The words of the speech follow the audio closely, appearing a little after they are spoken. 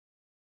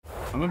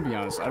I'm gonna be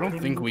honest, I don't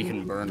think we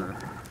can burn her.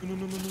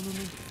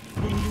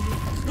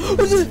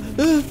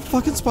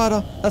 Fucking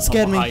spider. That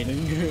scared me.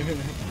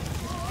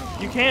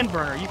 You can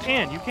burn her. You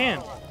can. You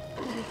can?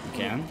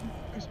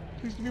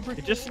 Please give me a break.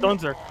 It just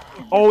stuns her.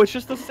 Oh, it's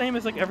just the same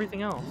as like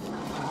everything else.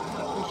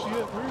 Where's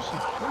she at? Where is she?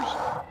 Where is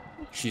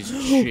she?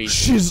 She's chasing.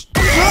 She's.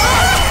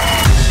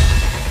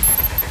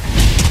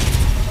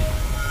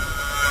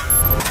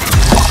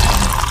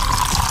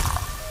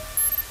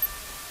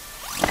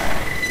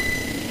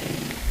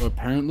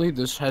 Apparently,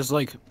 this has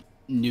like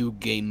new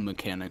game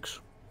mechanics.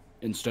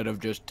 Instead of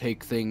just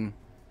take thing,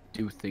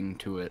 do thing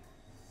to it.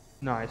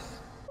 Nice.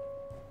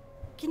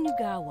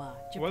 Kinugawa,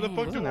 Japan. Why the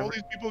fuck do all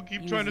these people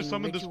keep trying to Using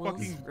summon this rituals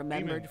fucking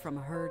remembered demon? from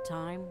her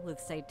time with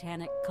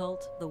satanic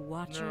cult, the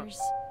Watchers?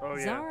 Oh,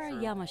 yeah, Zara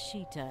sure.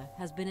 Yamashita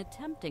has been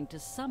attempting to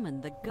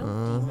summon the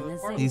goat demon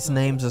Azazel. These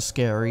names are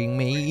scaring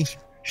me.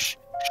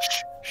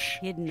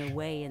 Hidden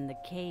away in the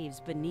caves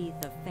beneath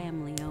a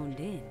family-owned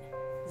inn,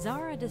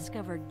 Zara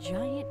discovered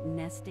giant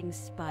nesting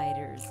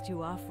spiders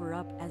to offer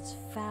up as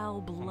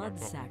foul blood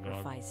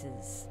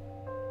sacrifices.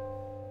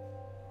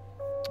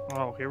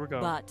 Oh, here we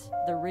go. But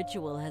the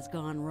ritual has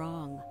gone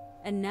wrong,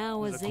 and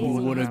now Who's a Azazel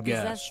who would've has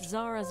possessed guessed?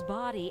 Zara's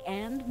body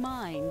and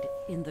mind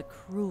in the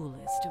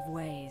cruelest of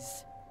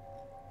ways.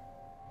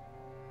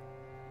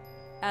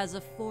 As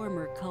a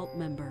former cult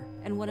member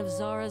and one of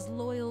Zara's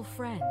loyal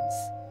friends,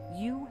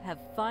 you have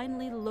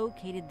finally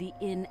located the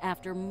inn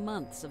after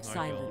months of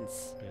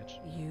silence. Bitch.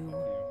 You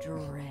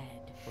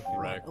dread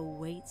Right. what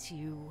awaits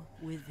you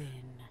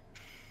within.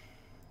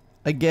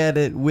 I get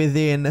it.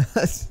 Within.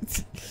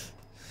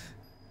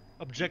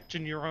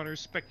 Objection, Your Honor.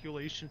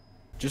 Speculation.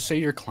 Just say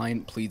your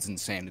client pleads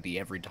insanity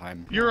every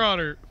time. Your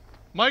Honor,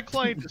 my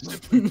client is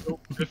simply so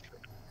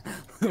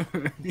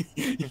different.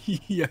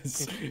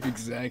 Yes,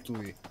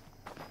 exactly.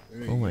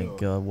 There Oh you my go.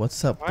 god,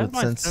 what's up Why is with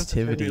my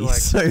sensitivity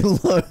sensitivity,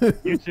 so low?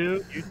 You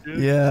too? You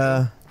too?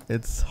 Yeah,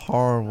 it's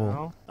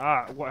horrible. No?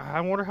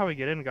 I wonder how we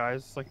get in,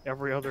 guys. It's like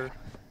every other.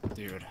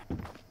 Dude.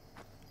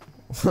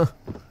 This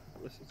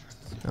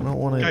is I don't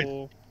want to. Guys,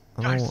 cool.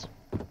 I don't. Guys,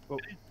 Oh,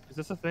 is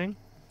this a thing?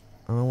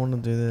 I don't want to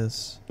do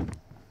this. I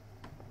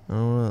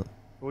don't want.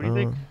 What do you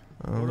think?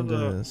 I What don't are want to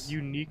do the this.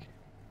 unique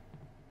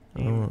I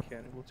game don't-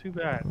 mechanics? Well, too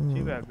bad.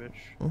 Too bad,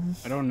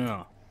 bitch. I don't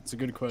know. It's a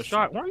good question.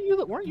 Scott, weren't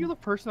you the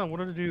person that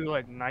wanted to do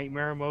like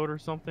nightmare mode or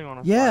something on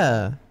a?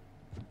 Yeah.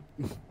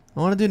 I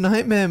want to do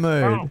nightmare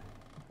mode. Oh.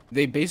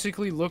 They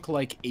basically look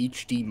like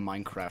HD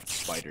Minecraft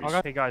spiders.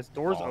 Okay, guys,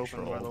 doors Oh,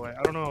 open, by the troll. way.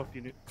 I don't know if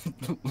you knew.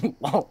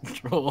 Oh,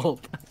 troll.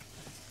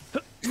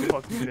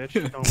 Fucking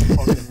bitch, don't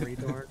fucking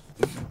retard.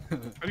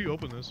 how do you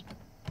open this?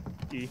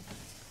 E.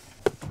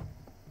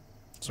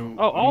 So,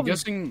 Oh, all I'm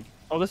these- guessing,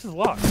 Oh, this is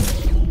locked.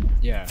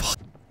 yeah.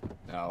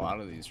 A lot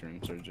of these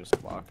rooms are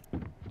just locked.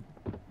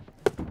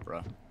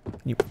 Bruh.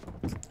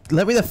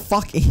 Let me the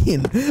fuck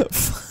in.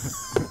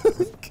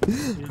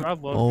 Dude, I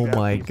love Oh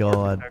my Japanese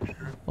god.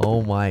 architecture.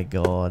 Oh my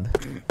god.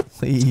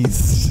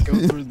 Please. Go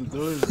through the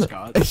door,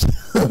 Scott. Just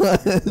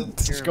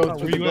go Where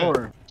through you the at?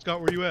 door.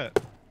 Scott, where you at?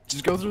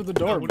 Just go through the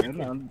door, what are you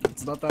man.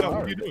 It's not that Scott,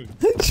 what are you hard. doing?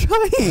 I'm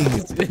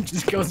trying.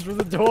 Just go through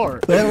the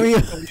door. Let me.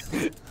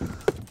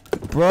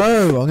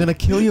 Bro, I'm gonna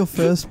kill your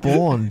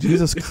firstborn.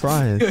 Jesus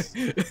Christ.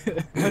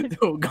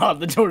 Oh god,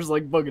 the door's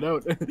like bugging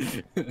out.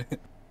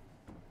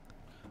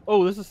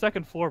 Oh, this is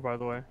second floor, by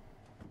the way.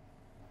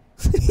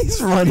 He's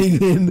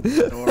running in.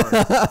 Door.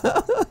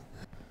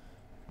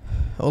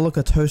 Oh look,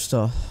 a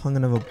toaster. I'm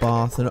gonna have a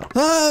bath and.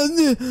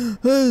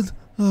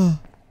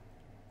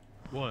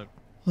 What?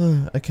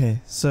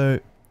 Okay, so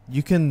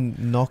you can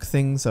knock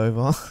things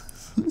over.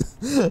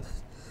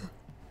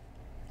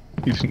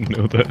 You didn't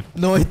know that.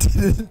 No, I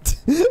didn't.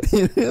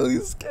 It really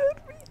scared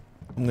me.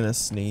 I'm gonna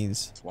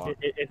sneeze. It's locked.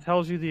 It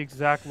tells you the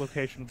exact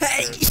location of the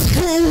Hey!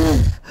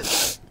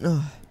 stairs.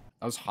 Oh,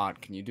 That was hot.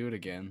 Can you do it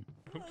again?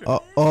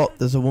 oh,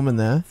 there's a woman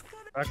there.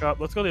 Back up.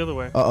 Let's go the other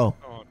way. Uh-oh.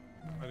 Oh,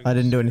 I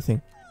didn't do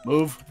anything.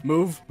 Move,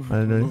 move. I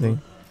didn't do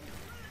anything.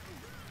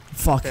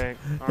 Fuck. Okay.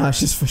 No, alright.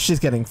 she's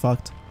getting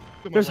fucked.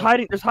 There's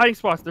hiding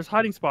spots. There's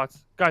hiding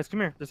spots. Guys, come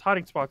here. There's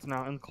hiding spots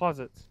now in the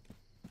closets.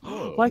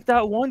 Like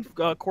that one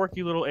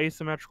quirky little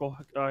asymmetrical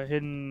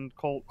hidden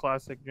cult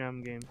classic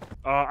gem game.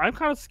 I'm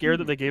kind of scared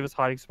that they gave us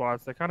hiding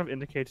spots. That kind of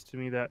indicates to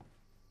me that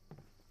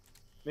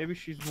maybe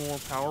she's more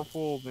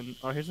powerful than.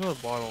 Oh, here's another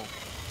bottle.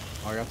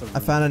 Oh, I got the I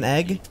found an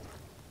egg.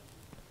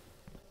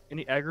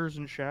 Any eggers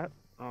in chat?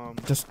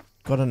 Just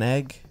got an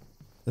egg.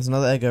 There's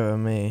another egg over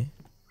me.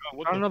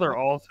 Got another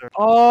altar.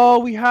 Oh,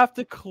 we have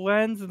to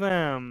cleanse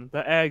them,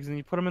 the eggs, and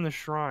you put them in the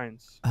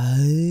shrines.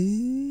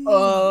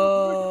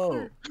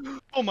 Oh!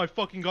 Oh my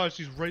fucking god,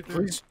 she's right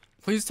there.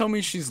 Please tell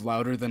me she's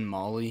louder than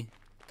Molly.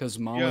 Because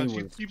Molly Yeah,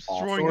 she was keeps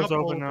awful. throwing Doors up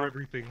all open over now.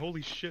 everything.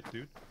 Holy shit,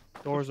 dude.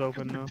 Doors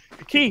open now.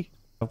 Key.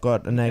 I've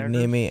got an egg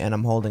near Eggers? me and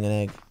I'm holding an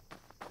egg.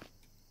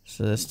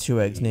 So there's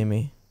 2 eggs near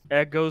me.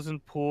 Egg goes in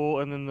pool,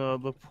 and then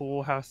the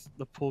pool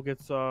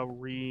gets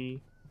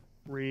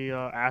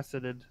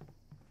acided.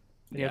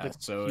 And you Yeah, have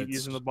to so keep it's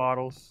using the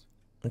bottles.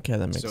 Okay,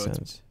 that makes So it's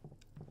sense.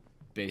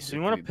 basically. So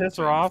you want to the piss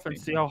her same off and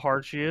thing. see how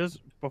hard she is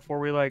before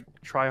we like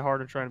try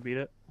hard to try and beat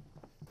it?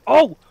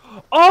 Oh,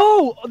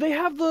 oh! They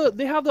have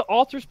the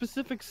altar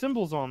specific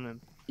symbols on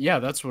them. Yeah,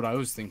 that's what I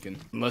was thinking.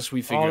 Unless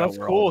we figure Oh, out that's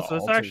where cool. all the So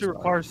this altars actually are.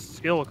 requires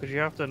skill because you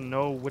have to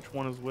know which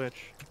one is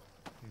which.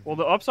 Well,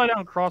 the upside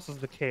down cross is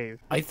the cave.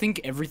 I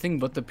think everything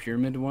but the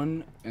pyramid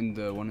one and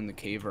the one in the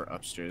cave are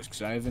upstairs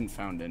because I haven't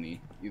found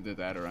any. Either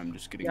that or I'm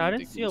just getting. Yeah, I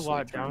didn't see a ridiculously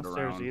lot turned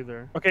downstairs around.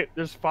 either. Okay,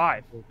 there's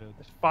 5. There's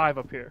 5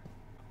 up here.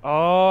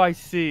 Oh, I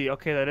see.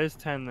 Okay, that is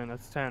 10 then.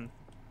 That's 10.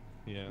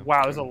 Yeah.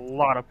 Wow, there's a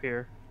lot up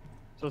here.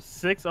 So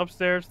 6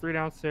 upstairs, 3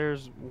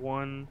 downstairs,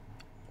 1.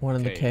 One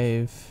in the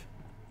cave.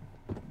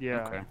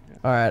 Yeah. Okay.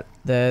 All right,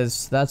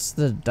 that's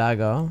the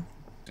dagger.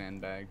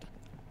 Sandbag.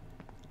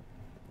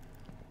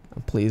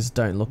 Please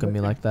don't look at me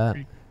like that.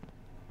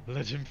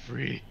 Let him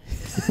free.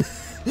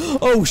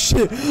 Oh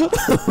shit!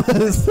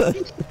 What is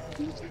that?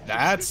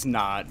 That's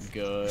not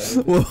good.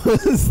 What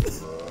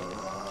was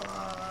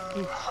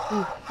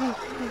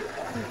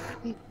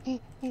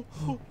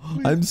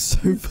I'm so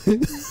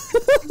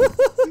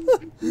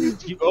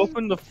You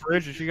opened the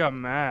fridge and she got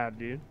mad,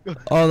 dude.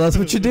 Oh, that's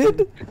what you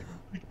did?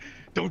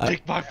 Don't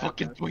take my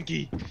fucking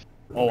Twinkie.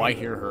 Oh, I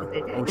hear her.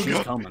 Oh, she's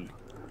coming.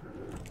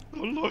 Oh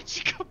lord,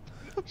 she got.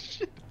 Oh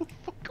shit. Oh,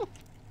 fuck off.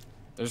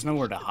 There's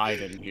nowhere to hide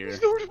in here.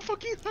 There's nowhere to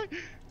fucking hide.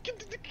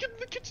 Get in the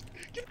kitchen.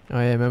 Get. Oh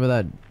yeah, remember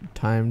that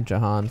time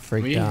Jahan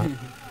freaked We, out?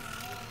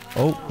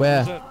 Oh,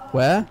 where?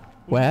 Where?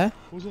 Where?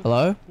 What was that?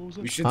 Hello? What was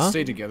that? we should Huh?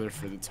 stay together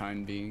for the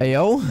time being. Hey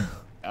yo?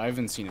 I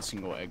haven't seen a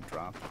single egg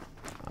drop.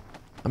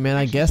 I mean,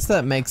 I guess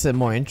that makes it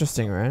more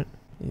interesting, right?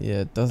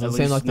 Yeah, it doesn't At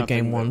seem least like the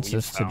game nothing that wants we've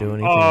us to do found.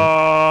 anything.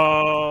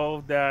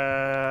 Oh,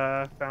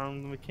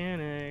 found the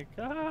mechanic.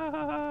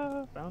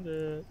 Ah, found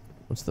it.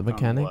 What's the Found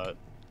mechanic? what?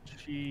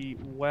 She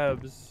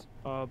webs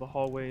the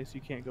hallway so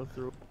you can't go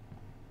through.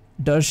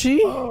 Does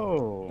she?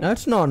 Oh.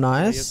 That's not Yeah,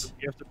 nice.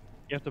 you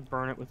have to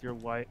burn it with your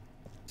light.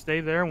 Stay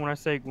there. When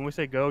we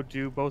say go,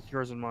 do both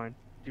yours and mine.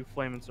 Do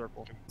flame and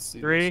circle. Let's see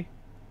 3,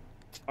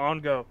 on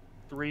go.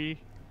 3,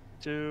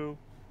 2,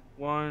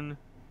 1,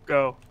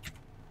 go.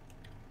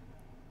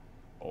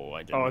 Oh,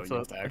 I didn't Oh, know it's you a-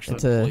 have to actually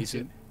it's a- place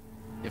it.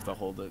 You have to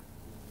hold it.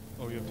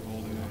 Oh, you have to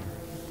hold it.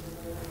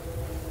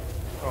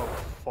 Oh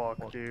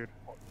fuck, dude.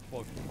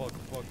 Fuck.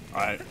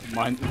 Alright,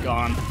 mine's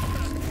gone.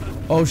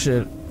 Oh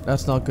shit,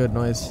 that's not good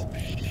noise.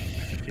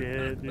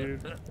 Shit,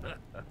 dude.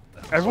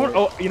 Everyone,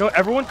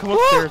 everyone come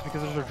upstairs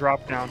because there's a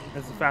drop down.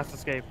 It's a fast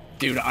escape.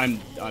 Dude, I'm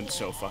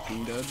so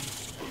fucking dead.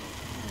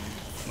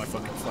 My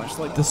fucking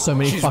flashlight. There's so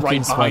many She's fucking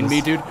right behind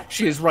me, spiders. dude.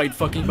 She is right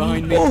fucking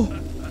behind me. Oh,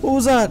 what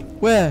was that?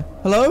 Where?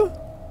 Hello?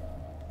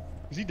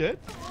 Is he dead?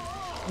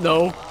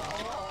 No.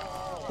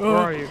 Where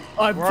are you?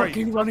 I'm Where are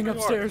fucking you? running You are.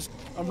 upstairs.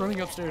 I'm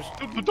running upstairs.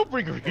 Don't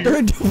bring her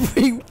here.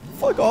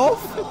 Fuck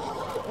off.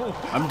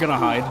 I'm gonna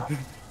hide.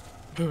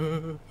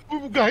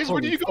 Guys, where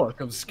Holy did you go?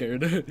 fuck, I'm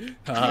scared. Get it.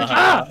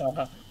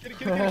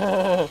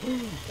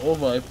 Oh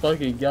my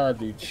fucking god,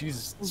 dude. She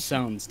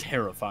sounds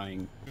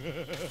terrifying.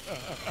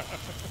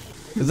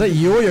 Is that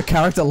you or your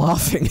character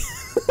laughing?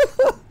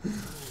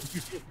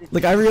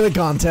 Like, I really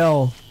can't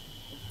tell.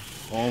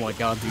 Oh my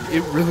god, dude.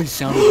 It really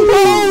sounded like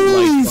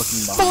she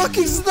was Holy right fucking behind fuck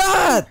me. is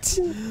that?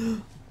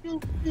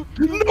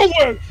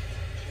 Nowhere!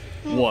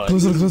 What?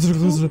 Close it, close it,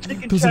 close it, You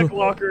can close check it.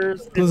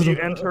 lockers Close if it you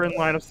up. enter in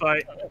line of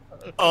sight.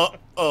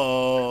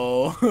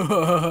 Uh-oh.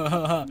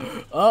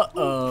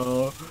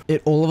 Uh-oh.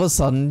 It all of a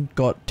sudden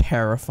got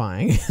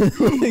terrifying.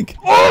 Like,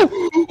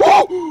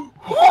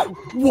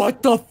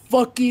 What the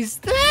fuck is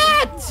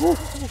that?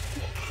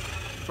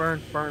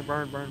 Burn, burn,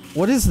 burn, burn.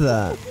 what is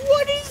that?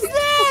 What is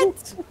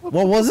that?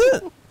 What was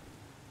it?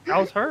 That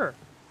was her.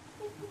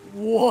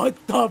 What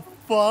the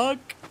fuck?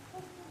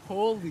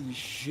 Holy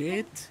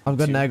shit. I've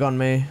got an egg on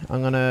me.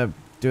 I'm gonna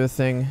do a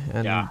thing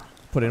and Yeah.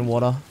 put in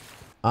water.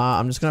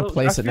 I'm just gonna So,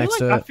 place I it feel next like,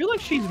 to I it. feel like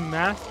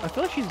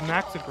she's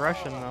max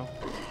aggression though.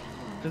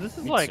 Cause this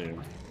is Me like.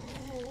 too.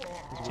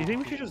 Do you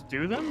think we should just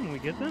do them when we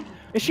get them?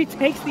 And she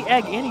takes the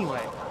egg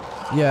anyway.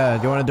 Yeah,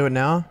 do you want to do it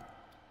now?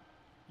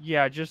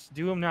 Yeah, just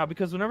do them now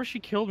because whenever she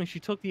killed me, she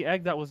took the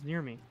egg that was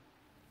near me.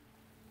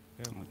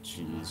 Oh,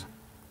 jeez.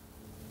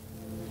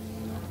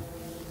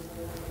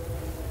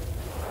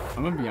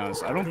 I'm gonna be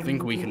honest, I don't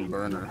think we can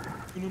burn her.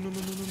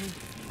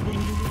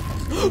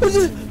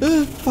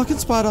 Fucking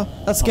spider.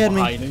 That scared I'm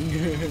me. hiding.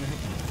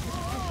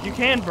 You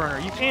can burn her.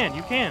 You can.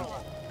 You can?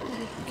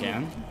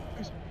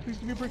 Please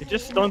give me a break. It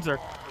just stuns her.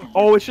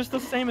 Oh, it's just the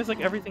same as like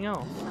everything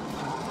else.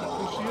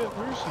 Where's she at?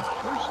 Where is she?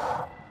 Where is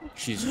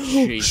she? She's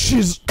shaking.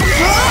 She's. She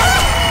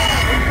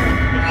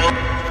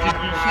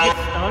gets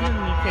stunned and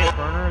you can't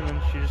burn her, and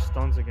then she just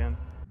stuns again.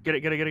 Get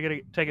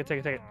it. Take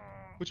it.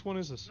 Which one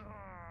is this?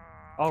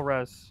 I'll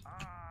res.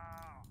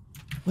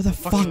 Where the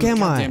Fucking fuck am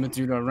goddamn I? it,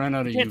 dude, I ran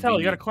out of You can't UV. tell.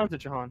 You gotta cleanse it,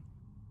 Jahan.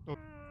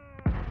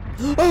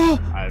 Oh,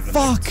 I have an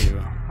fuck. egg,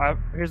 too.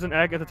 Here's an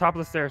egg at the top of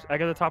the stairs.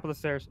 Egg at the top of the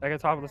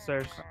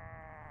stairs.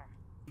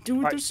 Dude,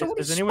 Alright, there's so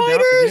many is spiders! anyone down?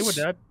 Is anyone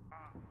dead?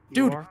 You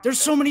Dude, are? there's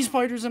so many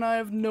spiders and I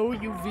have no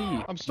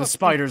UV. I'm The stuck.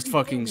 spiders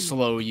fucking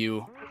slow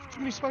you. Too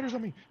many spiders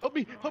on me. Help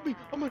me.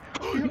 Oh my.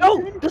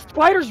 No! The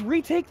spiders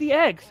retake the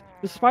eggs.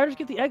 The spiders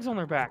get the eggs on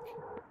their back.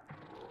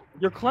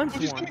 Your cleansed Oh,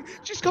 she's one. coming!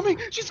 She's coming!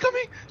 She's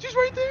coming! She's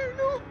right there!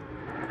 No!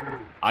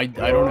 I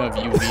don't have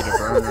UV to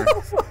burn her.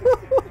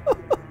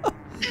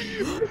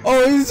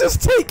 Oh, he's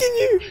just taking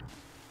you.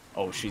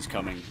 Oh, she's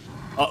coming.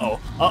 Uh-oh.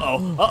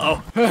 Uh-oh.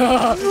 Uh-oh.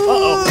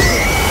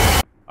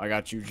 Uh-oh. I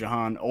got you,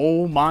 Jahan.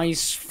 Oh my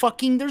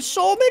fucking, there's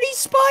so many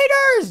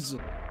spiders!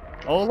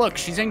 Oh, look,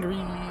 she's angry.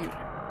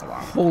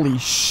 Holy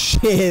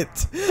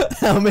shit.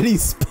 How many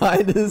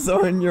spiders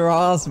are in your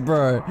ass,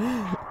 bro?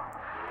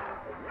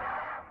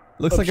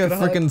 Looks like a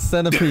freaking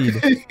centipede.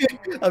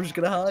 I'm just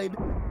gonna hide.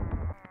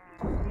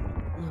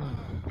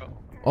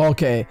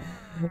 Okay.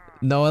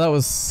 No, that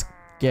was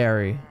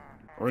scary.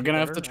 We're gonna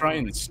have to try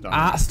and stun.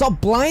 Ah, stop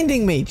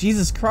blinding me!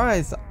 Jesus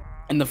Christ!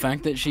 And the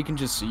fact that she can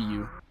just see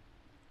you.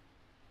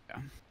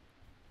 Yeah.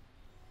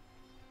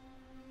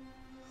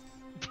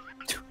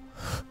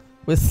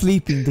 We're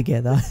sleeping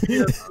together.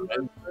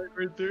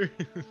 Right there.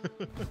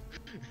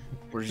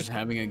 We're just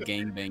having a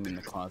gangbang in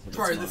the closet.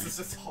 Bro, this is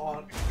just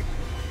hot.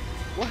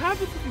 What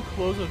happens if you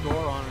close a door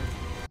on her?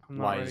 I'm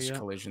not Why ready is yet.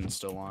 collision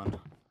still on?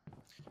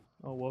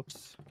 Oh,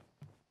 whoops.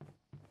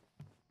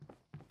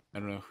 I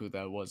don't know who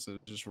that was. It was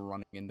just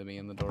running into me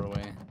in the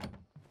doorway.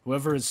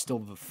 Whoever is still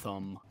the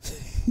thumb.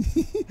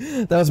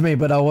 That was me,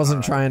 but I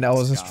wasn't Alright, trying. I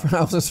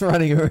was just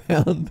running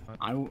around.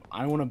 I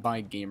want to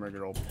buy Gamer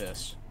Girl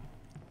piss.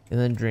 And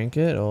then drink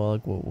it, or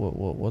like,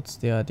 what's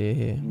the idea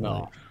here?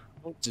 No.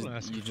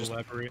 Ask You you to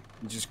elaborate.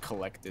 just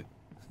collect it.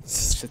 It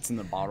sits in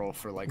the bottle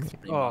for like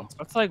 3 Oh, months.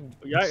 that's like,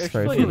 yeah, I It's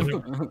feel very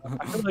like, funny.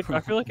 I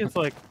feel like it's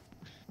like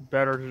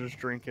better to just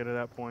drink it at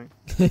that point.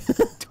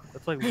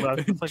 It's like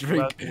less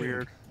Drink.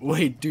 weird.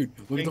 Wait, dude, look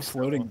at the Think so.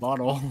 floating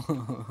bottle.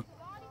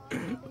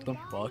 What the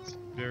fuck?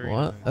 Very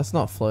What? nice. That's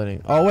not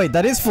floating. Oh wait,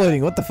 that is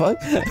floating. What the fuck?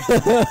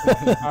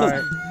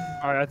 Alright,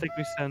 I think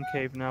we send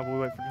cave now, but we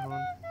wait for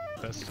John.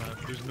 Best time.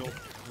 There's no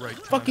right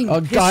time. Fucking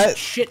Oh, piss, guys-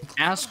 shit,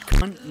 ass,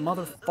 cunt,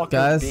 motherfucker,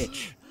 Guys.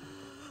 bitch.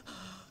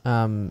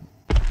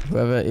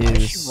 Whoever Why is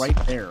is, she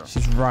right there?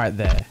 she's right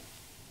there.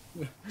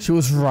 She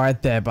was right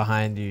there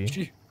behind you.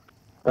 She-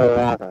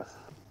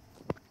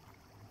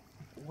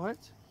 What?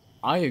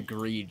 I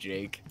agree,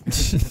 Jake.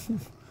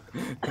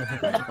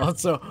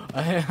 Also,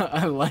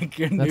 I like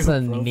your That's new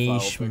a profile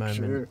niche picture.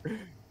 moment.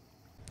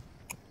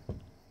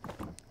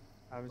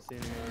 I haven't seen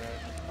any of that.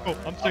 Oh,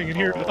 I'm staying in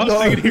here. I'm No,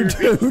 staying in here.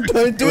 dude,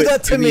 don't do it,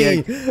 that to do the me.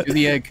 egg, Do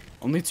the egg.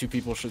 Only 2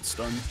 people should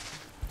stun.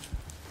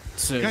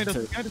 Kind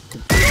of.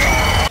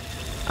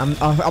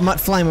 I'm at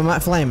flame. I'm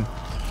at flame.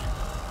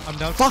 I'm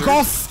down. Fuck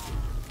off,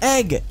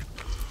 egg.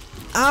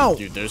 Ow.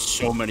 Dude, there's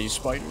so many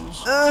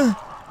spiders. I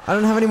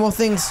don't have any more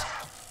things.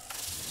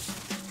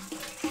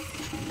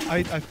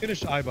 I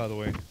finished I, by the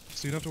way,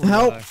 so you don't have to worry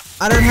Help. about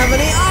I don't have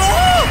any.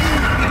 Oh,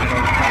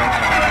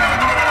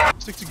 I.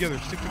 Stick together.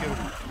 Stick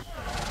together.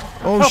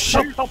 oh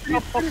shit. Help.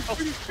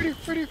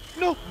 Right here.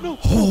 No.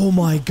 Oh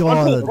my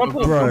god, Run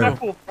pool, bro.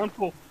 run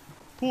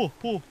pool.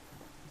 Pull.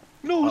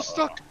 No, it's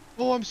stuck.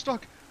 Oh, I'm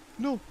stuck.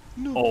 No.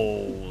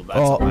 Oh, that's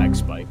Oh. a lag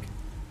spike.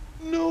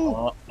 No.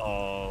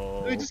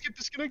 Uh-oh. Did I just get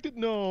disconnected?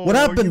 No. What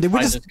happened? Did we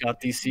I just? just got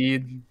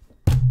DC'd.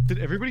 Did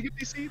everybody get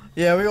DC?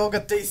 Yeah, we all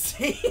got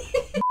DC.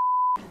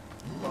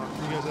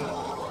 You guys,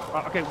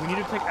 Okay, we need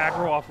to take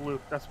aggro off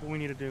Luke. That's what we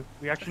need to do.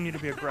 We actually need to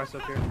be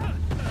aggressive here.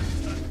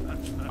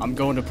 I'm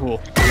going to pool.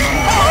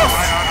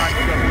 Alright,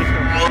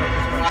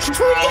 let's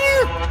go.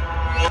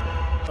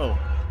 Oh.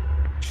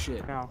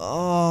 Shit. Now,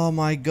 Oh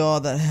my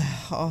god, that.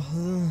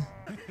 Oh.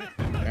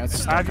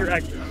 That's have your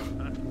egg.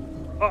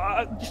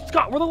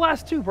 Scott, we're the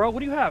last 2, bro. What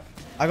do you have?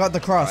 I got the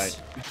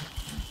cross.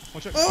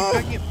 watch out. Oh.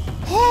 Keep backing it.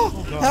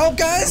 Oh, God. help,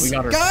 guys! We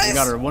got her. Guys! We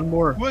got her. One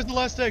more. Where's the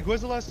last egg?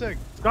 Where's the last egg?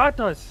 Scott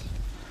does.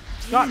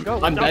 Scott, go.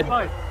 I'm dead.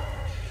 Outside.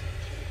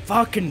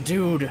 Fucking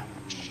dude.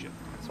 Shit.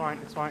 It's fine.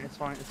 Scott,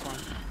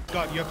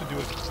 Scott, you have to do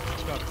it.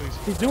 Scott, please.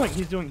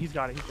 He's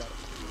got it.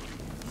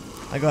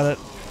 I got it.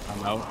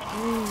 I'm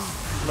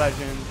out.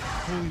 Legend.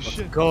 Holy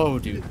shit. Go,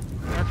 dude.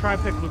 I'm gonna try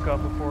and pick Luke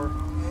up before.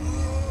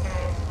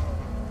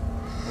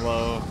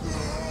 Hello.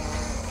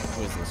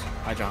 Who is this?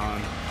 Hi,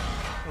 Jahan. Can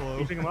Hello.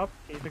 you pick him up?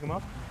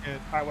 Yeah.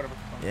 Alright, whatever.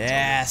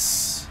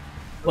 Yes.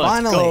 Let's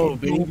Finally. go,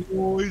 baby.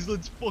 Boys,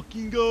 let's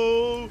fucking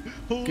go.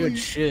 Holy Good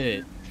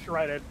shit.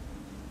 Shredded.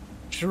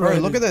 Bro,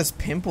 look at those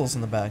pimples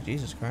in the back.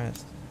 Jesus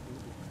Christ.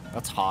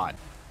 That's hot.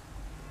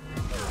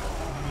 Me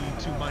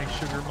to my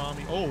sugar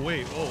mommy. Oh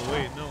wait,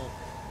 no.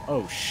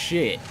 Oh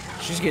shit.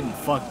 She's getting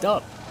fucked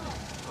up.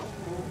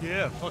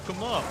 Yeah, fuck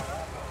him up.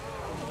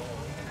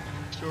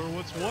 Sure,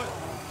 what's what,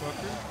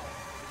 fucker?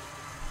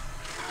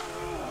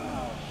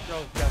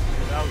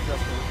 That was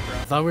definitely I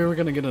crap. thought we were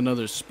gonna get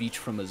another speech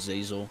from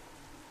Azazel.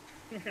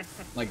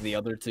 Like the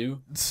other 2.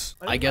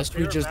 I guess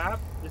we just.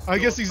 I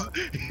guess he's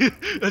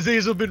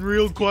Azazel been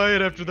real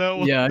quiet after that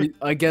one. Yeah,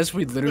 I guess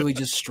we literally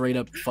just straight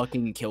up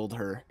fucking killed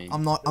her.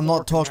 I'm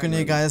not talking to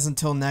you guys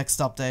until next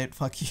update.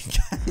 Fuck you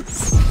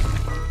guys.